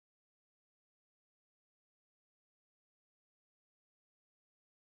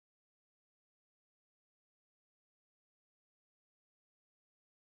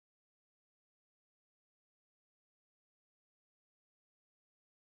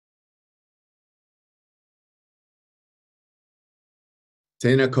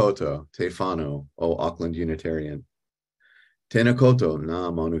Tena koto, te whānau, o Auckland Unitarian. Tena koto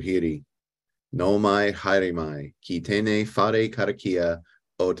nā manuhiri. No mai haere mai, ki tene whare karakia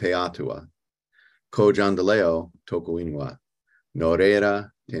o te atua. Ko DiLeo toko inua. No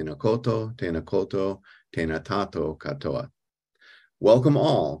reira, tena koto, tena tato katoa. Welcome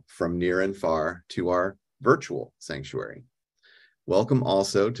all from near and far to our virtual sanctuary. Welcome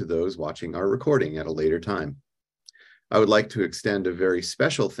also to those watching our recording at a later time. I would like to extend a very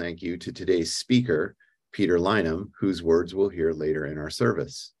special thank you to today's speaker, Peter Lineham, whose words we'll hear later in our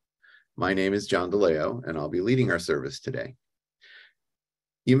service. My name is DiLeo, and I'll be leading our service today.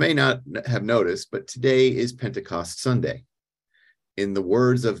 You may not have noticed, but today is Pentecost Sunday. In the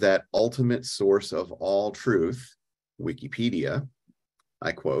words of that ultimate source of all truth, Wikipedia,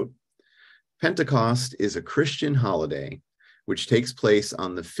 I quote, Pentecost is a Christian holiday which takes place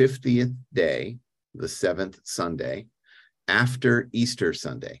on the 50th day, the 7th Sunday, after Easter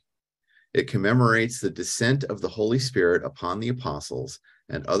Sunday. It commemorates the descent of the Holy Spirit upon the apostles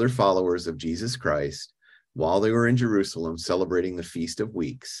and other followers of Jesus Christ while they were in Jerusalem celebrating the Feast of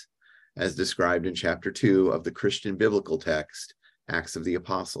Weeks, as described in chapter 2 of the Christian biblical text, Acts of the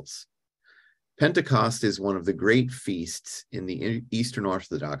Apostles. Pentecost is one of the great feasts in the Eastern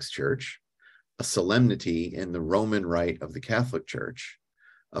Orthodox Church, a solemnity in the Roman Rite of the Catholic Church,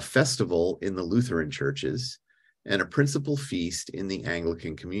 a festival in the Lutheran churches, and a principal feast in the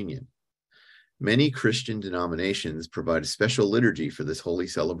Anglican Communion. Many Christian denominations provide a special liturgy for this holy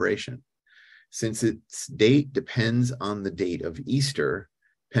celebration. Since its date depends on the date of Easter,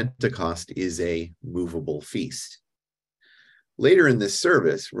 Pentecost is a movable feast. Later in this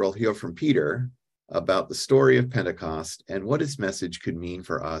service, we'll hear from Peter about the story of Pentecost and what its message could mean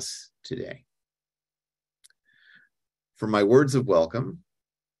for us today. For my words of welcome,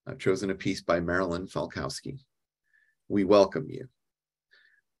 I've chosen a piece by Marilyn Falkowski. We welcome you.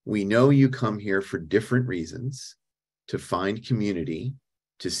 We know you come here for different reasons, to find community,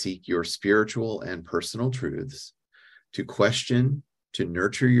 to seek your spiritual and personal truths, to question, to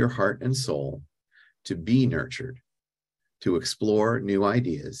nurture your heart and soul, to be nurtured, to explore new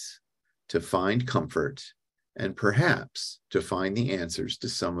ideas, to find comfort, and perhaps to find the answers to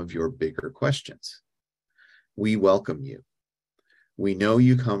some of your bigger questions. We welcome you. We know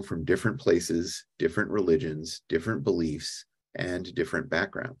you come from different places, different religions, different beliefs, and different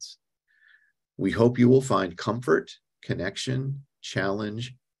backgrounds. We hope you will find comfort, connection,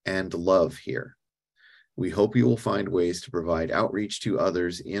 challenge, and love here. We hope you will find ways to provide outreach to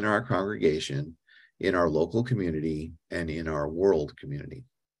others in our congregation, in our local community, and in our world community.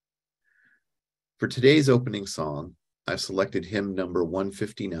 For today's opening song, I've selected hymn number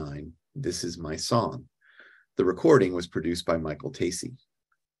 159, This Is My Song. The recording was produced by Michael Tacey.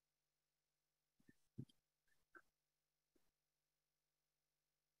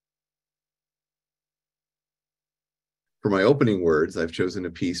 For my opening words, I've chosen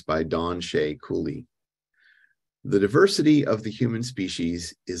a piece by Dawn Shea Cooley. The diversity of the human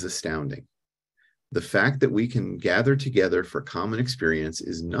species is astounding. The fact that we can gather together for common experience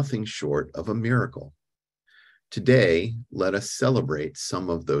is nothing short of a miracle. Today, let us celebrate some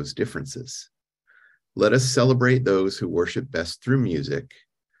of those differences. Let us celebrate those who worship best through music,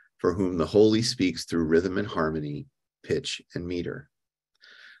 for whom the holy speaks through rhythm and harmony, pitch and meter.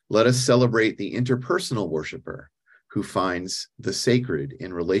 Let us celebrate the interpersonal worshiper who finds the sacred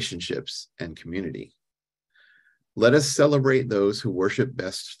in relationships and community. Let us celebrate those who worship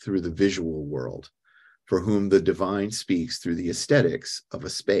best through the visual world, for whom the divine speaks through the aesthetics of a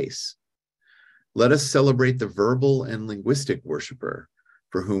space. Let us celebrate the verbal and linguistic worshiper,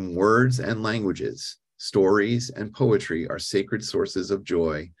 for whom words and languages, stories and poetry are sacred sources of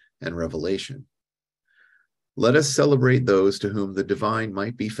joy and revelation. Let us celebrate those to whom the divine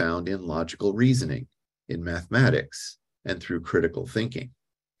might be found in logical reasoning, in mathematics, and through critical thinking.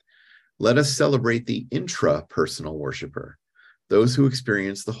 Let us celebrate the intrapersonal worshiper, those who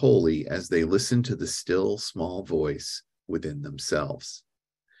experience the holy as they listen to the still small voice within themselves.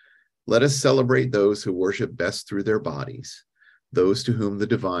 Let us celebrate those who worship best through their bodies, those to whom the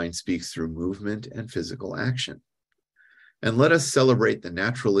divine speaks through movement and physical action. And let us celebrate the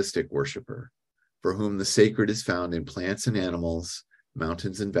naturalistic worshiper, for whom the sacred is found in plants and animals,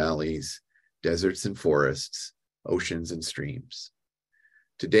 mountains and valleys, deserts and forests, oceans and streams.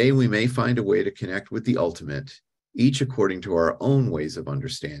 Today, we may find a way to connect with the ultimate, each according to our own ways of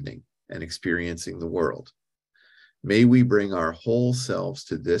understanding and experiencing the world. May we bring our whole selves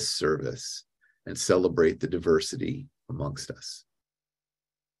to this service and celebrate the diversity amongst us.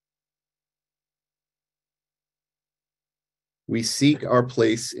 We seek our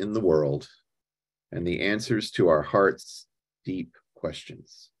place in the world and the answers to our heart's deep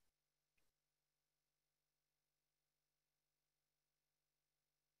questions.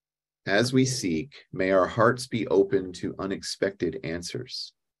 As we seek, may our hearts be open to unexpected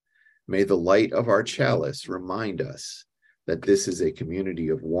answers. May the light of our chalice remind us that this is a community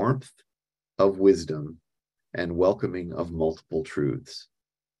of warmth, of wisdom, and welcoming of multiple truths.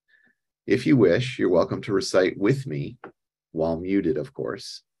 If you wish, you're welcome to recite with me, while muted, of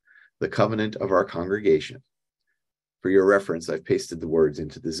course, the covenant of our congregation. For your reference, I've pasted the words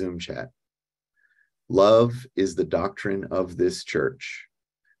into the Zoom chat. Love is the doctrine of this church.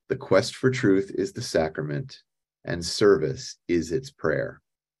 The quest for truth is the sacrament, and service is its prayer.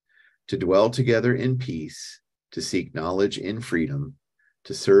 To dwell together in peace, to seek knowledge in freedom,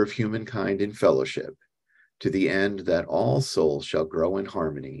 to serve humankind in fellowship, to the end that all souls shall grow in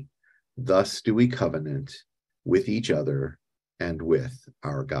harmony, thus do we covenant with each other and with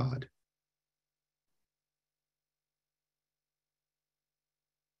our God.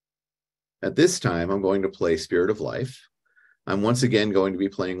 At this time, I'm going to play Spirit of Life. I'm once again going to be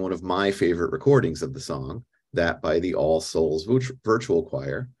playing one of my favorite recordings of the song, that by the All Souls Virtual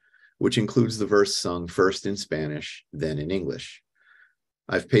Choir, which includes the verse sung first in Spanish, then in English.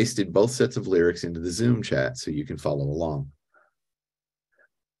 I've pasted both sets of lyrics into the Zoom chat so you can follow along.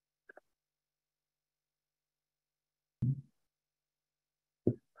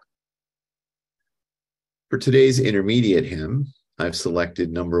 For today's intermediate hymn, I've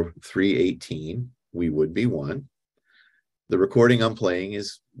selected number 318, We Would Be One. The recording I'm playing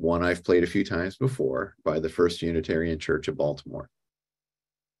is one I've played a few times before by the First Unitarian Church of Baltimore.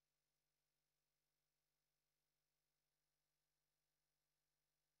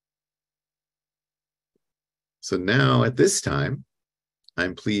 So now at this time,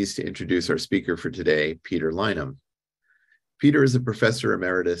 I'm pleased to introduce our speaker for today, Peter Lineham. Peter is a professor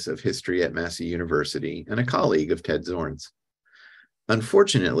emeritus of history at Massey University and a colleague of Ted Zorn's.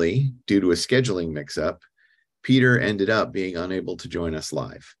 Unfortunately, due to a scheduling mix-up, Peter ended up being unable to join us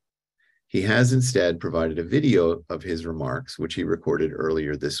live. He has instead provided a video of his remarks, which he recorded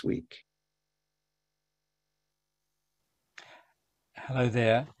earlier this week. Hello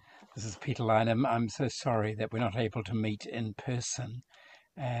there, this is Peter Lineham. I'm so sorry that we're not able to meet in person,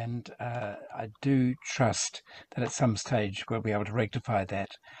 and I do trust that at some stage we'll be able to rectify that.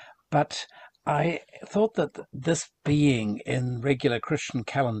 But I thought that this being in regular Christian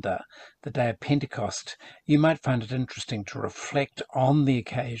calendar, the day of Pentecost, you might find it interesting to reflect on the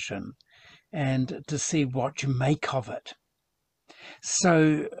occasion and to see what you make of it.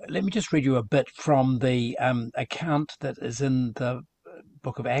 So let me just read you a bit from the account that is in the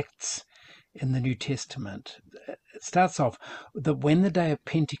book of Acts in the New Testament. It starts off that when the day of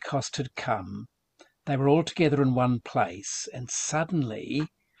Pentecost had come, they were all together in one place, and suddenly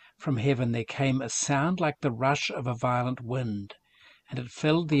from heaven there came a sound like the rush of a violent wind, and it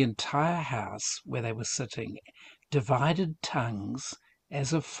filled the entire house where they were sitting. Divided tongues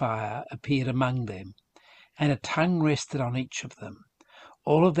as of fire appeared among them, and a tongue rested on each of them.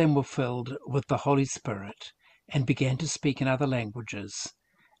 All of them were filled with the Holy Spirit and began to speak in other languages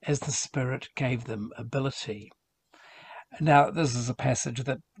as the Spirit gave them ability. Now, this is a passage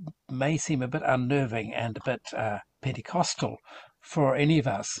that may seem a bit unnerving and a bit Pentecostal for any of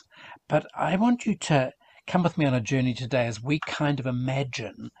us, but I want you to come with me on a journey today as we kind of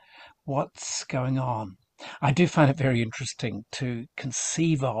imagine what's going on. I do find it very interesting to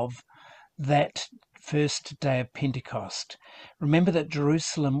conceive of that first day of Pentecost. Remember that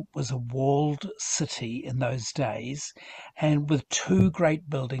Jerusalem was a walled city in those days, and with two great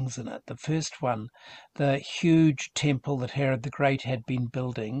buildings in it. The first one, the huge temple that Herod the Great had been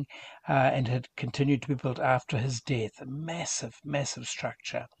building and had continued to be built after his death, a massive, massive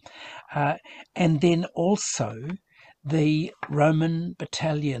structure. And then also the Roman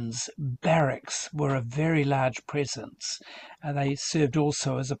battalions' barracks were a very large presence. They served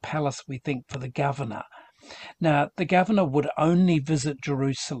also as a palace, we think, for the governor. Now, the governor would only visit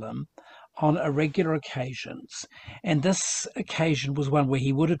Jerusalem on irregular occasions, and this occasion was one where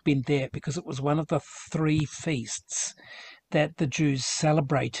he would have been there because it was one of the three feasts that the Jews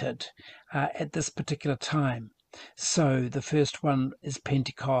celebrated at this particular time. So the first one is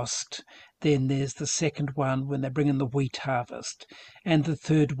Pentecost, then there's the second one when they bring in the wheat harvest, and the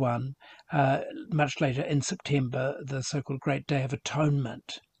third one much later in September, the so-called Great Day of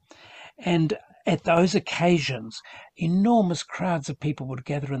Atonement. And at those occasions, enormous crowds of people would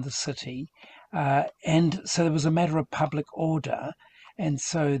gather in the city, and so there was a matter of public order, and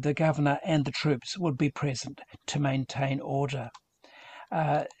so the governor and the troops would be present to maintain order.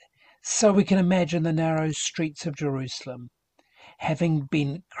 So we can imagine the narrow streets of Jerusalem having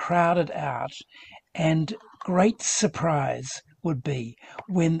been crowded out, and great surprise would be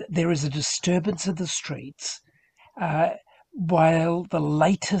when there is a disturbance in the streets, while the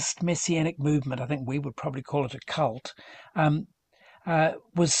latest messianic movement, I think we would probably call it a cult,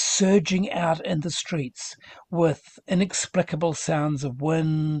 was surging out in the streets with inexplicable sounds of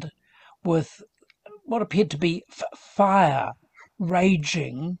wind, with what appeared to be fire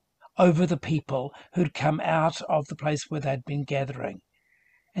raging over the people who'd come out of the place where they'd been gathering.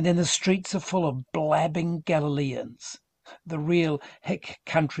 And then the streets are full of blabbing Galileans, the real hick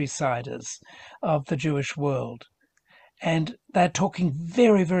countrysiders of the Jewish world. And they're talking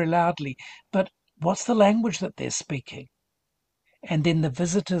very, very loudly. But what's the language that they're speaking? And then the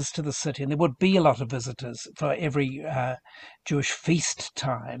visitors to the city, and there would be a lot of visitors for every Jewish feast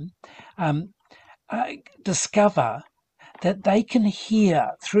time, discover that they can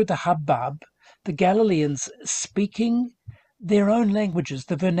hear through the hubbub the Galileans speaking their own languages,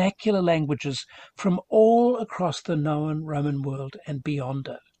 the vernacular languages from all across the known Roman world and beyond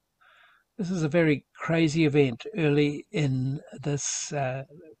it. This is a very crazy event early in this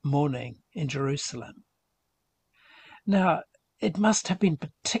morning in Jerusalem. Now, it must have been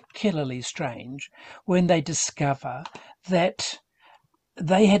particularly strange when they discover that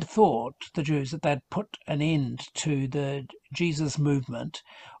they had thought, the Jews, that they'd put an end to the Jesus movement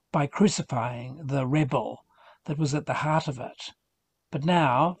by crucifying the rebel that was at the heart of it. But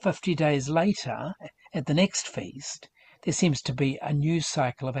now, 50 days later, at the next feast, there seems to be a new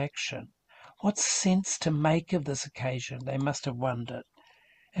cycle of action. What sense to make of this occasion, they must have wondered.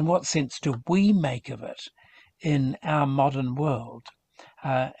 And what sense do we make of it in our modern world?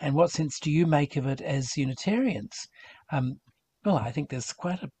 And what sense do you make of it as Unitarians? Well, I think there's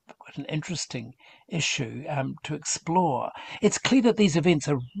quite an interesting issue to explore. It's clear that these events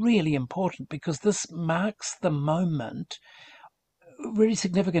are really important because this marks the moment, really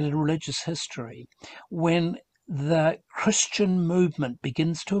significant in religious history, when the Christian movement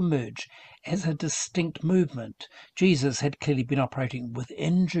begins to emerge as a distinct movement. Jesus had clearly been operating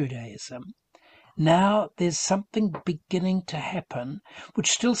within Judaism. Now there's something beginning to happen, which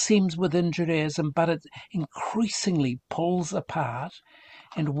still seems within Judaism, but it increasingly pulls apart.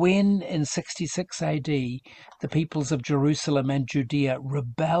 And when in 66 AD the peoples of Jerusalem and Judea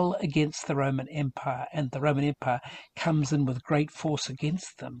rebel against the Roman Empire, and the Roman Empire comes in with great force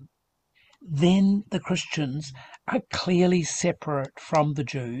against them, then the Christians are clearly separate from the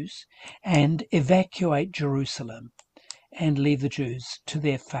Jews and evacuate Jerusalem and leave the Jews to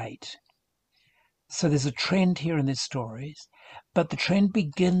their fate. So there's a trend here in these stories, but the trend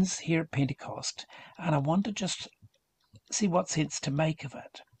begins here at Pentecost, and I want to just see what sense to make of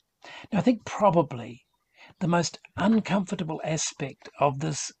it. Now, I think probably the most uncomfortable aspect of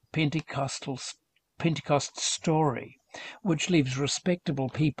this Pentecost story, which leaves respectable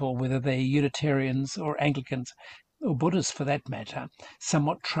people, whether they're Unitarians or Anglicans or Buddhists for that matter,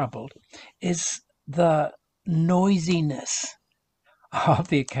 somewhat troubled, is the noisiness of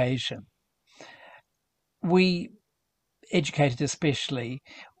the occasion. We, educated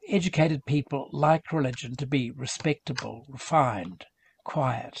people like religion to be respectable, refined,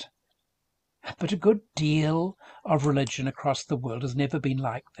 quiet. But a good deal of religion across the world has never been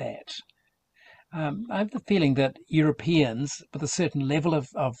like that. I have the feeling that Europeans with a certain level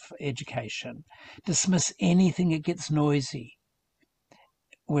of education dismiss anything that gets noisy.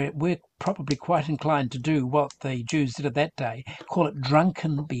 We're probably quite inclined to do what the Jews did at that day, call it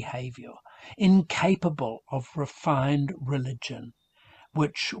drunken behavior, incapable of refined religion,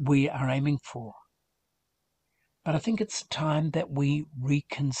 which we are aiming for. But I think it's time that we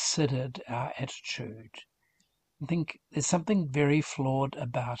reconsidered our attitude. I think there's something very flawed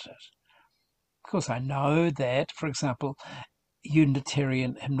about it. Of course, I know that, for example,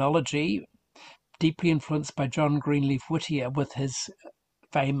 Unitarian hymnology, deeply influenced by John Greenleaf Whittier with his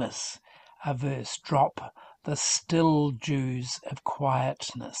famous verse, "Drop the still dews of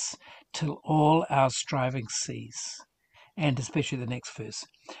quietness till all our striving cease." And especially the next verse,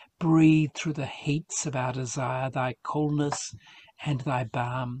 "Breathe through the heats of our desire thy coolness and thy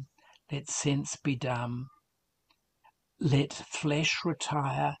balm. Let sense be dumb. Let flesh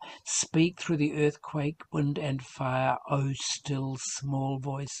retire. Speak through the earthquake, wind and fire, O still small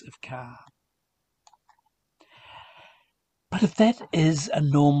voice of calm." But if that is a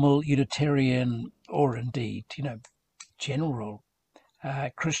normal Unitarian, or indeed, general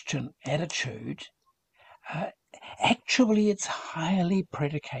Christian attitude, actually it's highly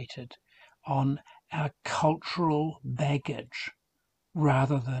predicated on our cultural baggage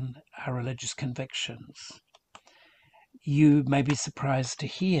rather than our religious convictions. You may be surprised to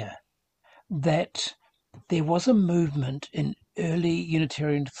hear that there was a movement in early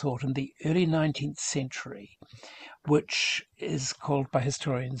Unitarian thought in the early 19th century, which is called by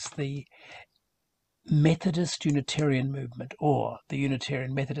historians the Methodist Unitarian movement or the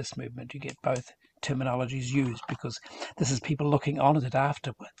Unitarian Methodist movement. You get both terminologies used because this is people looking on at it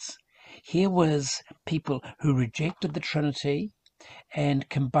afterwards. Here was people who rejected the Trinity and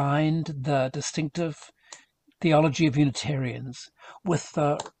combined the distinctive theology of Unitarians with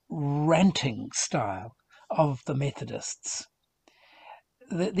the ranting style of the Methodists.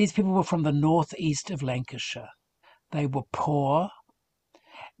 These people were from the northeast of Lancashire. They were poor.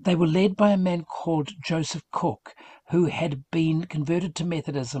 They were led by a man called Joseph Cook, who had been converted to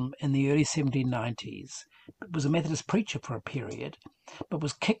Methodism in the early 1790s. Was a Methodist preacher for a period, but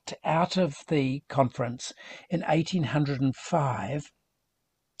was kicked out of the conference in 1805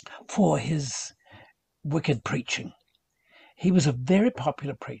 for his wicked preaching. He was a very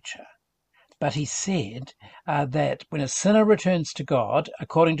popular preacher, but he said that when a sinner returns to God,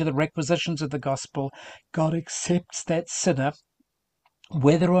 according to the requisitions of the gospel, God accepts that sinner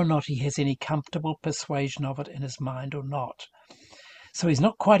whether or not he has any comfortable persuasion of it in his mind or not. So he's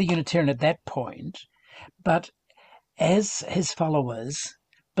not quite a Unitarian at that point, but as his followers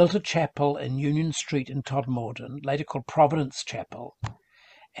built a chapel in Union Street in Todmorden, later called Providence Chapel,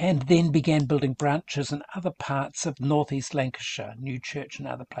 and then began building branches in other parts of northeast Lancashire, New Church and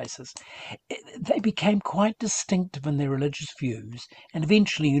other places, they became quite distinctive in their religious views, and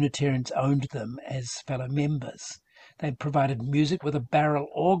eventually Unitarians owned them as fellow members. They provided music with a barrel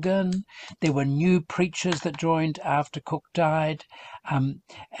organ. There were new preachers that joined after Cook died,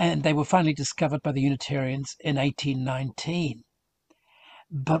 and they were finally discovered by the Unitarians in 1819.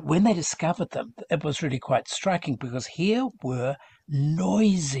 But when they discovered them, it was really quite striking because here were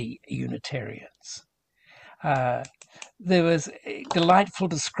noisy Unitarians. There was delightful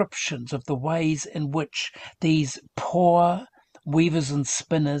descriptions of the ways in which these poor weavers and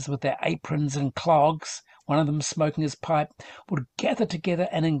spinners with their aprons and clogs, one of them smoking his pipe, would gather together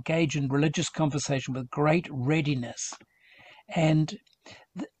and engage in religious conversation with great readiness. And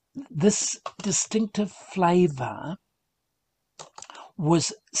this distinctive flavour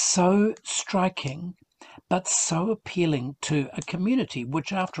was so striking but so appealing to a community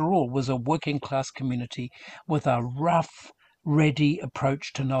which, after all, was a working class community with a rough, ready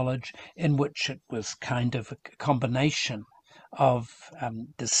approach to knowledge, in which it was kind of a combination of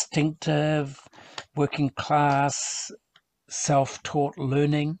distinctive working class self-taught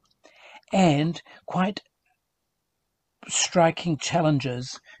learning and quite striking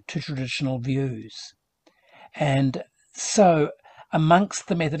challenges to traditional views. And so amongst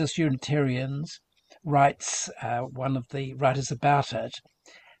the Methodist Unitarians, writes one of the writers about it,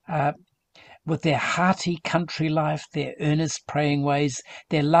 with their hearty country life, their earnest praying ways,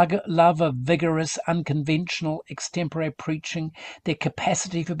 their love of vigorous, unconventional, extempore preaching, their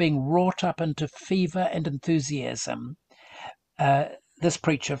capacity for being wrought up into fever and enthusiasm, this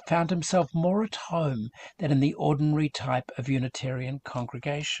preacher found himself more at home than in the ordinary type of Unitarian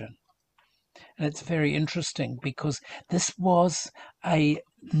congregation. And it's very interesting because this was a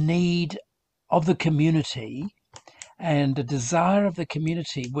need of the community and a desire of the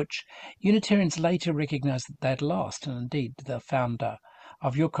community which Unitarians later recognized that they'd lost. And indeed, the founder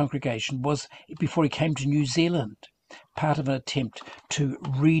of your congregation was, before he came to New Zealand, part of an attempt to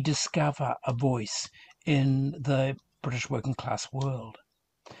rediscover a voice in the British working class world.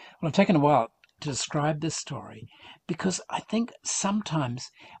 Well, I've taken a while to describe this story because I think sometimes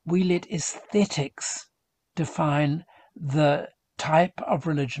we let aesthetics define the type of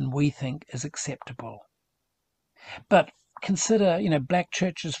religion we think is acceptable. But consider, black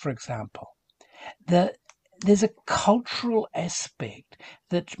churches, for example. There's a cultural aspect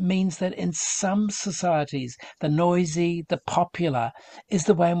that means that in some societies, the noisy, the popular is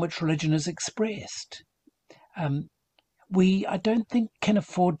the way in which religion is expressed. I don't think, can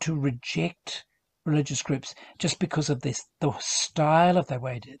afford to reject religious groups just because of the style of the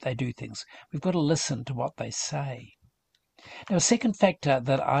way they do things. We've got to listen to what they say. Now, a second factor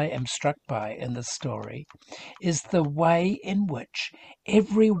that I am struck by in this story is the way in which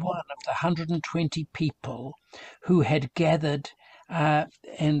every one of the 120 people who had gathered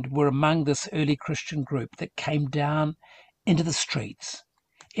and were among this early Christian group that came down into the streets,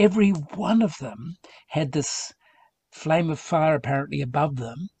 every one of them had this flame of fire apparently above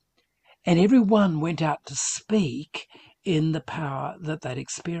them, and every one went out to speak in the power that they'd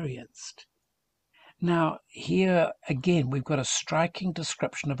experienced. Now, here again, we've got a striking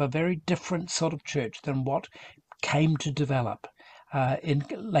description of a very different sort of church than what came to develop in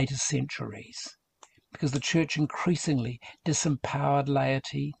later centuries. because the church increasingly disempowered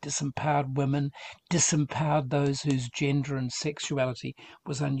laity, disempowered women, disempowered those whose gender and sexuality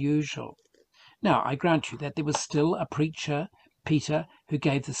was unusual. Now, I grant you that there was still a preacher, Peter, who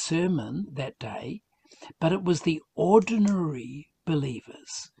gave the sermon that day, but it was the ordinary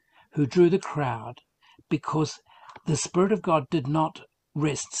believers who drew the crowd, because the Spirit of God did not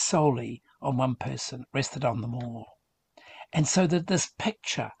rest solely on one person, rested on them all. And so that this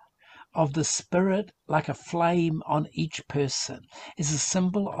picture of the Spirit like a flame on each person is a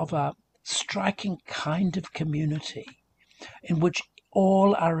symbol of a striking kind of community in which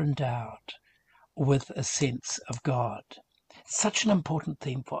all are endowed with a sense of God. Such an important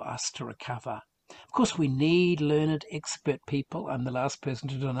theme for us to recover. Of course, we need learned, expert people. I'm the last person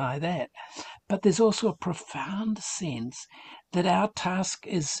to deny that. But there's also a profound sense that our task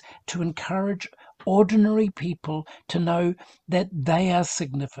is to encourage ordinary people to know that they are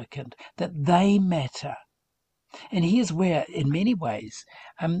significant, that they matter. And here's where, in many ways,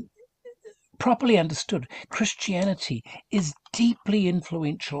 properly understood, Christianity is deeply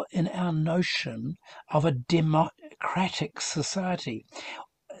influential in our notion of a democratic society.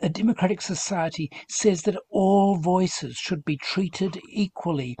 A democratic society says that all voices should be treated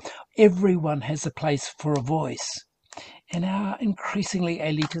equally. Everyone has a place for a voice. In our increasingly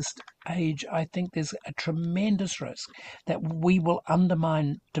elitist age, I think there's a tremendous risk that we will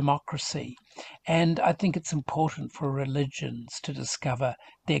undermine democracy. And I think it's important for religions to discover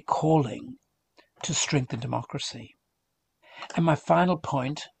their calling to strengthen democracy. And my final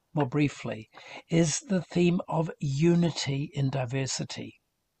point, more briefly, is the theme of unity in diversity.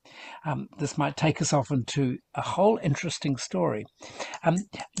 This might take us off into a whole interesting story.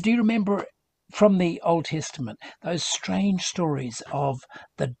 Do you remember from the Old Testament those strange stories of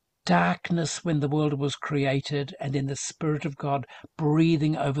the darkness when the world was created, and then the Spirit of God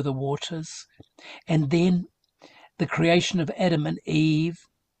breathing over the waters, and then the creation of Adam and Eve,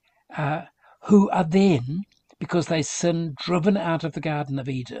 who are then, because they sin, driven out of the Garden of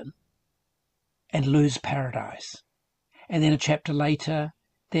Eden and lose paradise? And then a chapter later,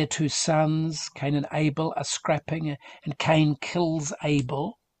 their two sons, Cain and Abel, are scrapping, and Cain kills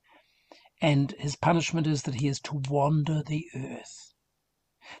Abel, and his punishment is that he is to wander the earth.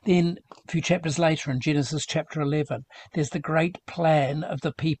 Then, a few chapters later, in Genesis chapter 11, there's the great plan of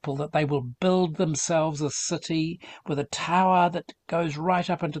the people that they will build themselves a city with a tower that goes right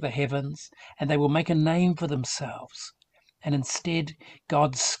up into the heavens, and they will make a name for themselves. And instead,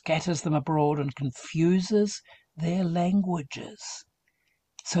 God scatters them abroad and confuses their languages,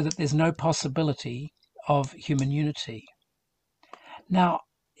 so that there's no possibility of human unity. Now,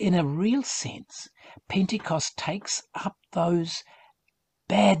 in a real sense, Pentecost takes up those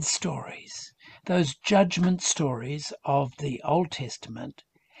bad stories, those judgment stories of the Old Testament,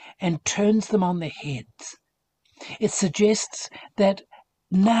 and turns them on their heads. It suggests that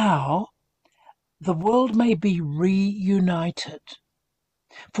now the world may be reunited.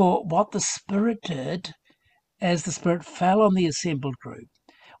 For what the Spirit did, as the Spirit fell on the assembled group,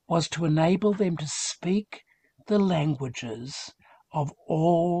 was to enable them to speak the languages of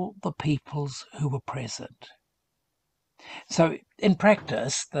all the peoples who were present. So in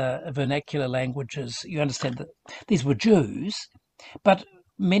practice, the vernacular languages, you understand that these were Jews, but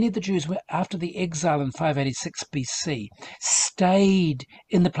many of the Jews were, after the exile in 586 BC, stayed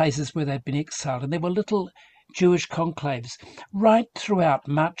in the places where they'd been exiled, and there were little Jewish conclaves right throughout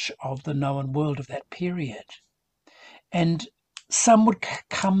much of the known world of that period. And some would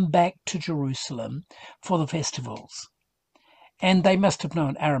come back to Jerusalem for the festivals. And they must have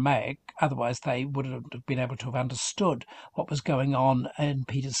known Aramaic, otherwise they wouldn't have been able to have understood what was going on in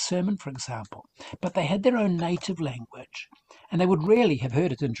Peter's sermon, for example. But they had their own native language, and they would rarely have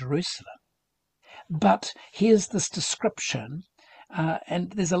heard it in Jerusalem. But here's this description,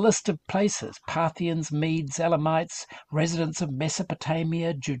 and there's a list of places: Parthians, Medes, Elamites, residents of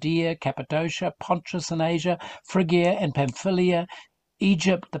Mesopotamia, Judea, Cappadocia, Pontus and Asia, Phrygia and Pamphylia,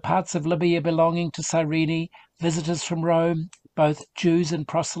 Egypt, the parts of Libya belonging to Cyrene, visitors from Rome, both Jews and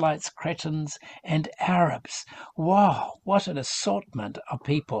proselytes, Cretans and Arabs. Wow, what an assortment of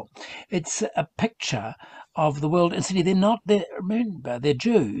people. It's a picture of the world. And see, remember, they're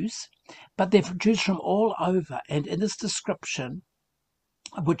Jews, but they're Jews from all over. And in this description,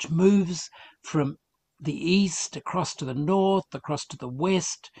 which moves from the east across to the north, across to the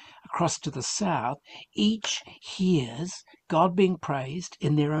west, across to the south, each hears God being praised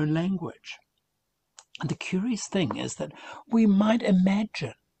in their own language. And the curious thing is that we might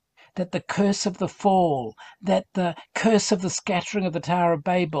imagine that the curse of the fall, that the curse of the scattering of the Tower of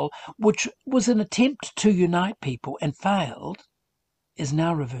Babel, which was an attempt to unite people and failed, is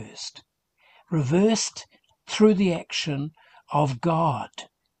now reversed. reversed through the action of God.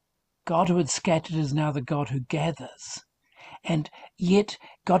 God who had scattered is now the God who gathers. And yet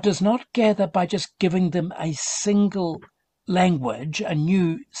God does not gather by just giving them a single language, a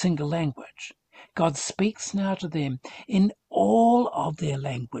new single language. God speaks now to them in all of their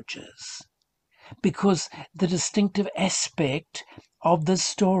languages, because the distinctive aspect of this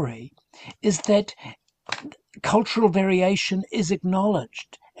story is that cultural variation is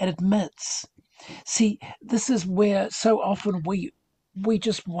acknowledged and admits. See, this is where so often we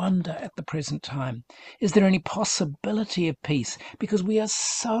just wonder at the present time, is there any possibility of peace? Because we are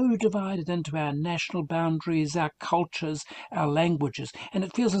so divided into our national boundaries, our cultures, our languages, and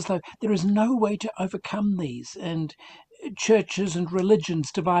it feels as though there is no way to overcome these, and churches and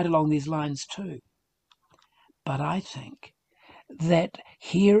religions divide along these lines too. But I think that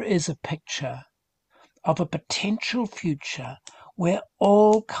here is a picture of a potential future where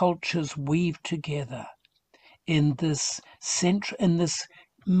all cultures weave together in this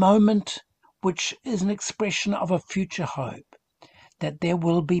moment, which is an expression of a future hope, that there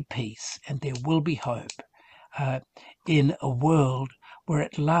will be peace and there will be hope in a world where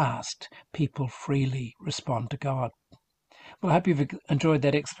at last people freely respond to God. Well, I hope you've enjoyed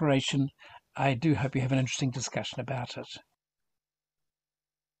that exploration. I do hope you have an interesting discussion about it.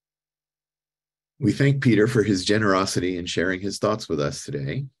 We thank Peter for his generosity in sharing his thoughts with us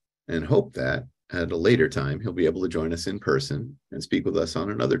today, and hope that at a later time he'll be able to join us in person and speak with us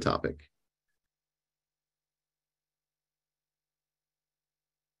on another topic.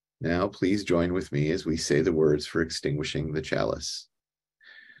 Now, please join with me as we say the words for extinguishing the chalice.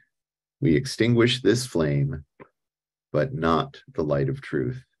 We extinguish this flame, but not the light of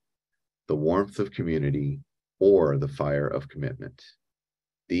truth, the warmth of community, or the fire of commitment.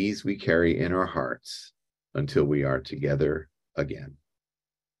 These we carry in our hearts until we are together again.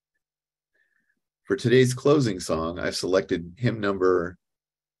 For today's closing song, I've selected hymn number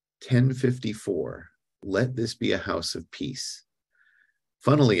 1054, Let This Be a House of Peace.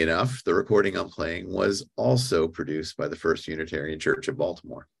 Funnily enough, the recording I'm playing was also produced by the First Unitarian Church of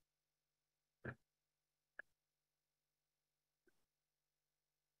Baltimore.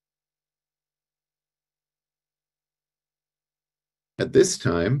 At this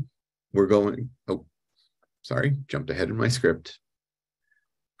time, we're going, jumped ahead in my script.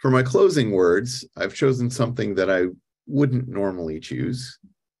 For my closing words, I've chosen something that I wouldn't normally choose,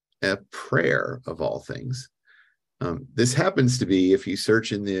 a prayer of all things. This happens to be, if you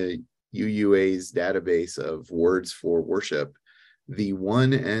search in the UUA's database of words for worship, the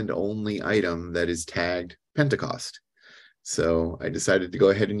one and only item that is tagged Pentecost. So I decided to go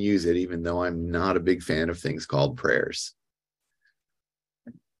ahead and use it, even though I'm not a big fan of things called prayers.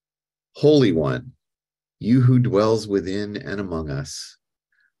 Holy One, you who dwells within and among us,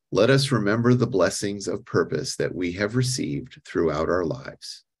 let us remember the blessings of purpose that we have received throughout our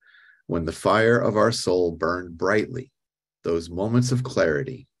lives. When the fire of our soul burned brightly, those moments of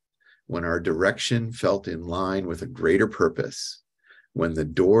clarity, when our direction felt in line with a greater purpose, when the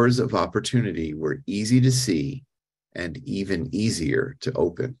doors of opportunity were easy to see and even easier to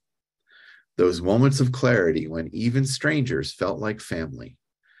open. Those moments of clarity when even strangers felt like family.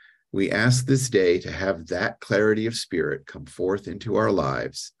 We ask this day to have that clarity of spirit come forth into our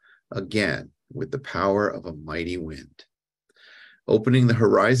lives again with the power of a mighty wind, opening the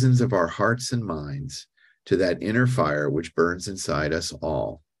horizons of our hearts and minds to that inner fire which burns inside us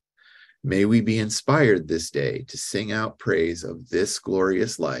all. May we be inspired this day to sing out praise of this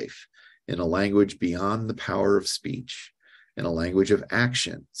glorious life in a language beyond the power of speech, in a language of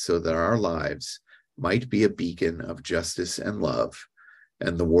action, so that our lives might be a beacon of justice and love,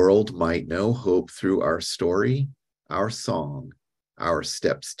 and the world might know hope through our story, our song, our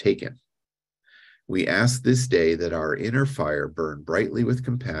steps taken. We ask this day that our inner fire burn brightly with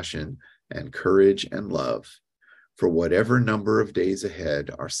compassion and courage and love, for whatever number of days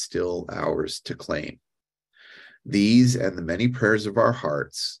ahead are still ours to claim. These and the many prayers of our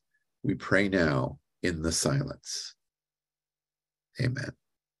hearts, we pray now in the silence. Amen.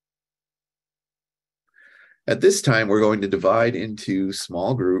 At this time, we're going to divide into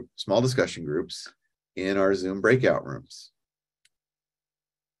small discussion groups in our Zoom breakout rooms.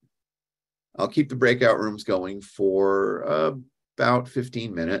 I'll keep the breakout rooms going for about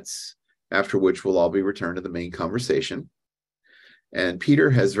 15 minutes, after which we'll all be returned to the main conversation. And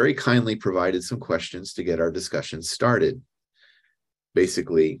Peter has very kindly provided some questions to get our discussion started.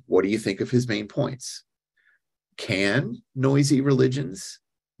 Basically, what do you think of his main points? Can noisy religions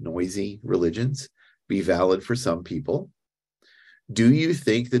be valid for some people? Do you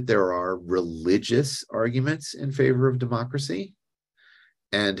think that there are religious arguments in favor of democracy?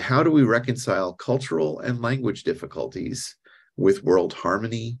 And how do we reconcile cultural and language difficulties with world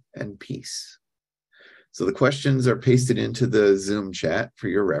harmony and peace? So the questions are pasted into the Zoom chat for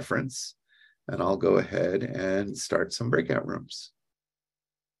your reference, and I'll go ahead and start some breakout rooms.